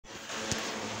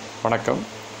வணக்கம்.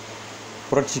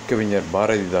 புரட்சிக் கவிஞர்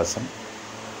பாரதிதாசன்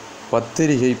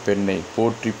பத்திரிகை பெண்ணை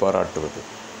போற்றி பாராட்டுவது.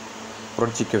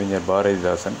 புரட்சிக் கவிஞர்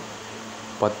பாரதிதாசன்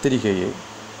பத்திரிகையை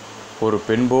ஒரு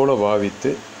பெண் போல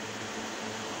பாவித்து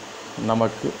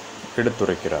நமக்கு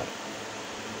எடுத்துரைக்கிறார்.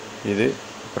 இது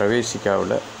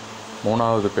பிரவேசிக்காவில்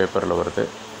 3வது பேப்பரில் வருது.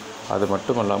 அது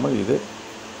மட்டுமல்லாமல் இது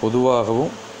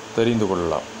பொதுவாகவும் தெரிந்து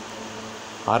கொள்ளலாம்.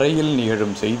 அறையில்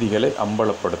நிகழும் செய்திகளை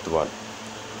அம்பலப்படுத்துவாள்.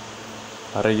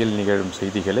 அறையில் நிகழும்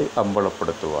செய்திகளை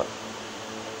அம்பலப்படுத்துவாள்.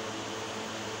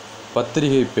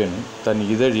 பத்திரிகை பெண் தன்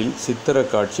இதழில் சித்திர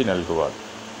காட்சி நல்குவாள்.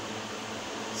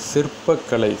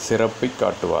 சிற்பக்கலை சிறப்பை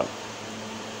காட்டுவாள்.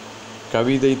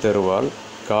 கவிதை தருவாள்.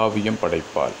 காவியம்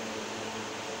படைப்பாள்.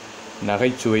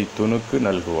 நகைச்சுவை துணுக்கு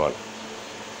நல்குவாள்.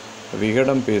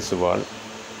 விகடம் பேசுவாள்.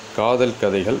 காதல்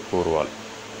கதைகள் கூறுவாள்.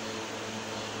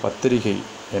 பத்திரிகை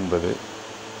என்பது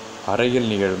அறையில்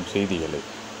நிகழும் செய்திகளை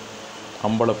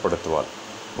அம்பலப்படுத்துவாள்.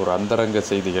 ஒரு அந்தரங்க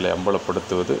செய்திகளை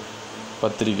அம்பலப்படுத்துவது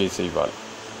பத்திரிகை செய்வாள்.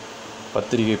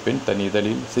 பத்திரிகை பெண் தன்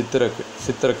இதழில்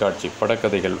சித்திர காட்சி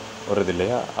படக்கதைகள் வருது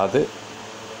இல்லையா, அது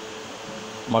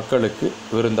மக்களுக்கு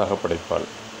விருந்தாக படைப்பாள்.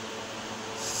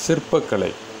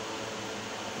 சிற்பக்கலை,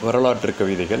 வரலாற்று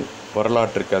கவிதைகள்,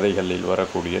 வரலாற்று கதைகளில்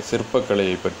வரக்கூடிய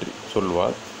சிற்பக்கலையை பற்றி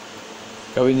சொல்வாள்.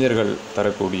 கவிஞர்கள்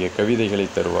தரக்கூடிய கவிதைகளை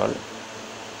தருவாள்.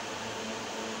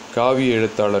 காவிய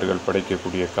எழுத்தாளர்கள்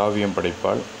படைக்கக்கூடிய காவியம்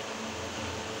படைப்பாள்.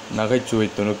 நகைச்சுவை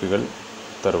துணுக்குகள்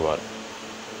தருவாள்.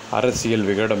 அரசியல்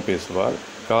விகடம் பேசுவாள்.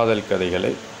 காதல்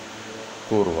கதைகளை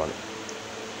கூறுவாள்.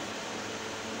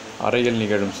 அறையில்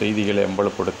நிகழும் செய்திகளை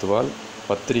அம்பலப்படுத்துவாள்.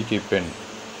 பத்திரிகை பெண்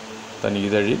தன்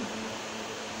இதழில்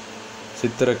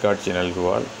சித்திர காட்சி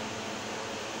நல்குவாள்.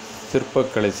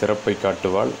 சிற்பக்கலை சிறப்பை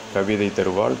காட்டுவாள். கவிதை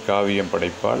தருவாள். காவியம்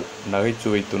படைப்பாள்.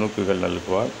 நகைச்சுவை துணுக்குகள்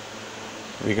நல்குவாள்.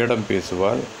 விகடம்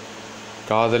பேசுவாள்.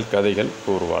 காதல் கதைகள்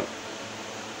கூறுவாள்.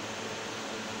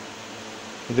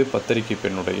 இது பத்திரிகை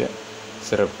பெண்ணுடைய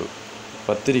சிறப்பு.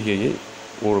 பத்திரிகையை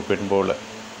ஒரு பெண் போல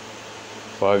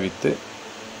பாவித்து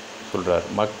சொல்கிறார்.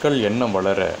 மக்கள் எண்ணம்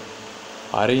வளர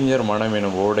அறிஞர் மனம்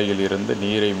எனும் ஓடையில் இருந்து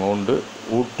நீரை மோண்டு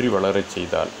ஊற்றி வளரச்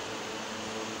செய்தாள்.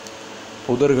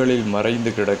 புதர்களில்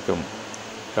மறைந்து கிடக்கும்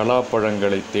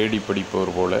கலாப்பழங்களை தேடி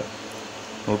பிடிப்போர் போல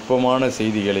நுட்பமான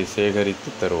செய்திகளை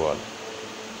சேகரித்து தருவாள்.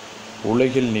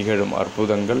 உலகில் நிகழும்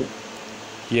அற்புதங்கள்,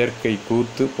 இயற்கை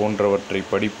கூத்து போன்றவற்றை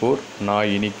படிப்போர் நாய்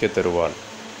இனிக்க தருவாள்.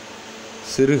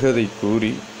 சிறுகதை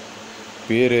கூறி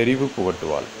பேரறிவு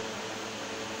புகட்டுவாள்.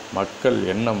 மக்கள்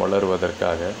எண்ணம்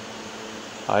வளருவதற்காக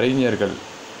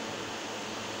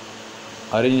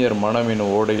அறிஞர்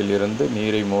மனமெனும் ஓடையில் இருந்து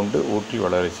நீரை மோண்டு ஊற்றி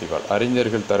வளரச் செய்வாள்.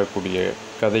 அறிஞர்கள் தரக்கூடிய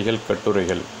கதைகள்,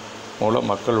 கட்டுரைகள்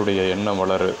மூலம் மக்களுடைய எண்ணம்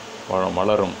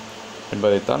வளரும்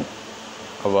என்பதைத்தான்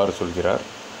அவ்வாறு சொல்கிறார்.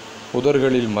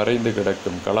 புதர்களில் மறைந்து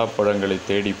கிடக்கும் கலாப்பழங்களை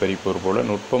தேடி பறிப்போர் போல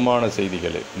நுட்பமான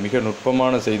செய்திகளை, மிக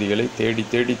நுட்பமான செய்திகளை தேடி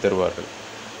தேடி தருவார்கள்.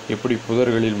 எப்படி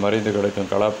புதர்களில் மறைந்து கிடக்கும்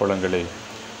கலாப்பழங்களை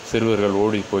சிறுவர்கள்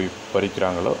ஓடி போய்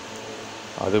பறிக்கிறாங்களோ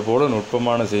அதுபோல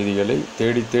நுட்பமான செய்திகளை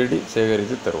தேடி தேடி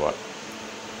சேகரித்து தருவாள்.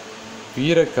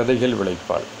 வீரக்கதைகள்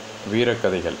விளைப்பாள்.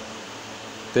 வீரக்கதைகள்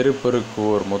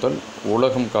தெருப்பெருக்குவோர் முதல்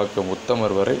உலகம் காக்கும்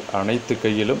உத்தமர் வரை அனைத்து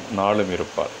கையிலும் நாளும்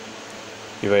இருப்பாள்.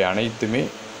 இவை அனைத்துமே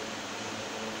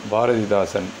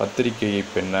பாரதிதாசன் பத்திரிகையை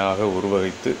பெண்ணாக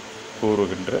உருவகித்து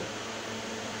கூறுகின்ற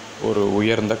ஒரு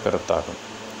உயர்ந்த கருத்தாகும்.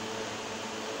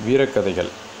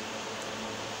 வீரக்கதைகள்,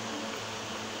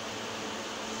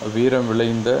 வீரம்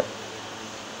விளைந்த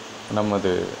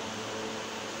நமது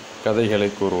கதைகளை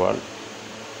கூறுவாள்.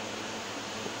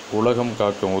 உலகம்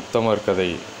காக்கும் உத்தமர் கதை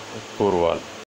கூறுவாள்.